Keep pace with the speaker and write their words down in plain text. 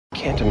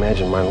can't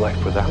imagine my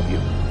life without you.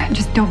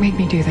 Just don't make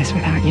me do this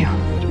without you.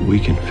 We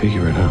can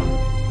figure it out.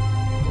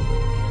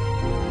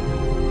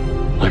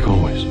 Like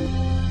always.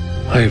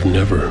 I have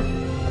never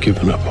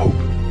given up hope.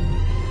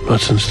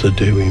 Not since the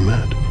day we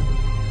met.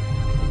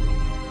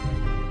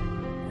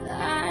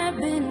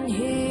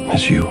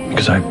 It's you,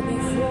 because I've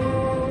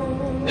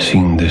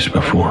seen this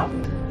before.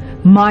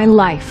 My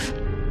life.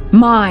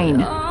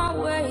 Mine.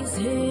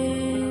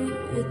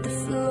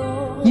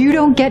 You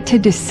don't get to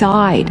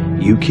decide.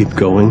 You keep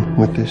going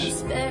with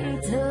this,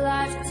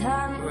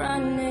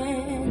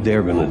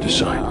 they're gonna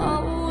decide.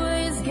 All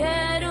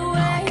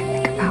I can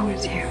think about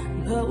is you.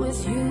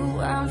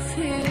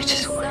 I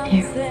just want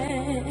you.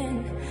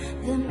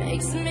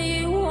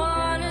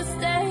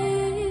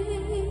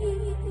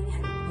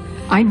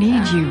 I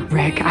need you,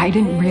 Rick. I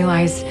didn't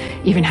realize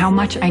even how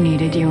much I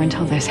needed you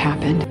until this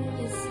happened.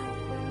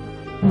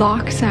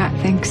 Locksat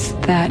thinks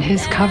that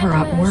his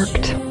cover-up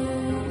worked.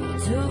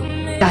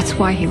 That's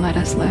why he let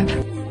us live.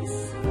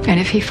 And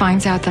if he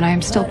finds out that I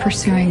am still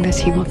pursuing this,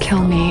 he will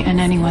kill me and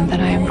anyone that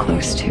I am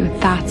close to.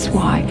 That's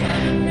why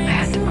I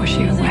had to push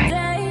you away.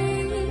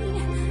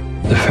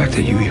 The fact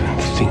that you even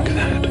think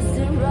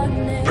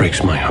that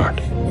breaks my heart.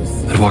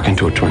 I'd walk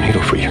into a tornado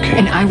for you, Kate.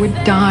 And I would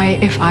die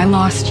if I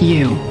lost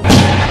you.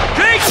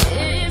 Kate!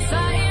 Stay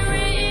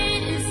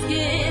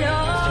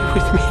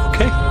with me,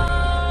 okay?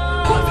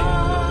 I love you.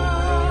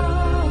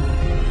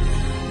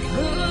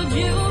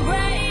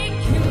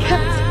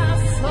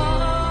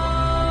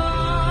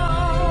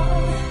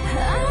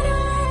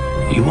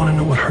 You want to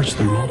know what hurts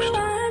the most?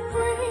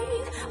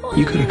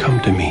 You could have come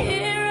to me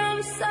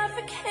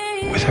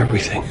with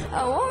everything.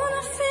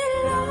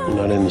 You're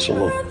not in this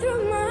alone.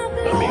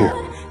 I'm here.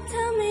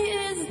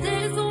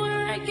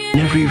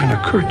 Never even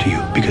occurred to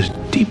you because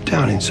deep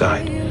down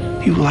inside,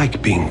 you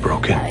like being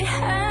broken.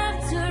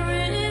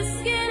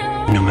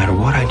 No matter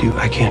what I do,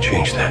 I can't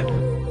change that.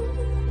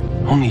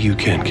 Only you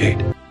can,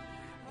 Kate.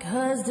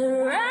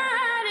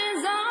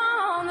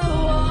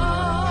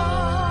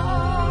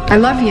 I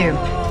love you.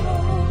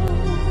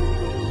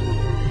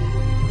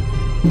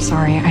 I'm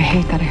sorry, I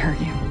hate that I hurt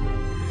you.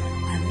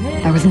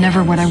 That was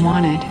never what I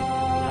wanted.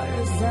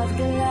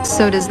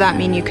 So does that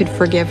mean you could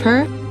forgive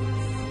her?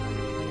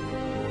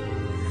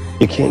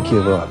 You can't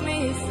give up.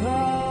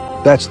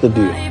 That's the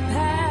deal.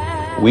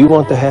 We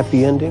want the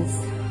happy ending.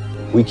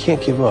 We can't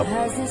give up.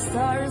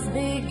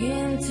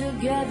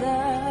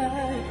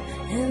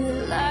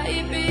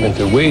 And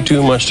they're way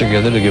too much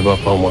together to give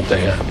up on what they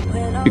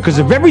have. Because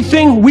of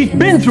everything we've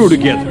been through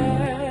together.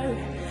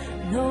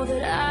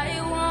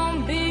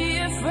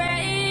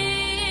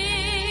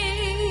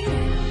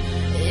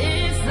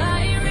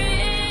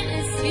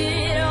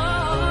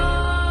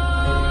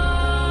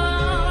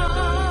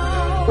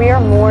 We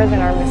are more than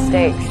our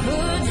mistakes.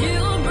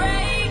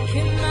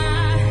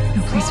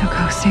 No, please don't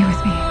go. Stay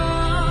with me.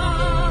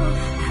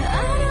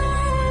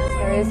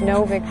 There is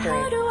no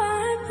victory.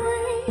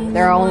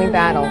 There are only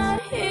battles.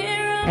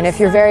 And if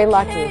you're very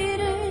lucky,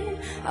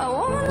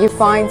 you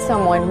find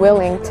someone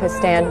willing to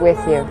stand with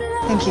you.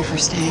 Thank you for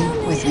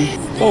staying with me.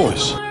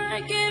 Always.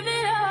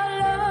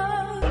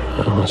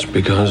 Well, it's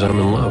because I'm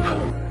in love.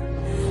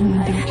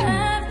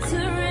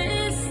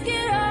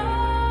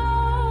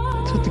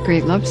 That's what the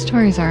great love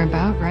stories are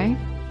about, right?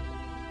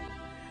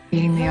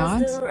 Beating the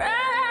odds.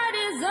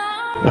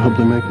 I hope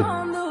they make it.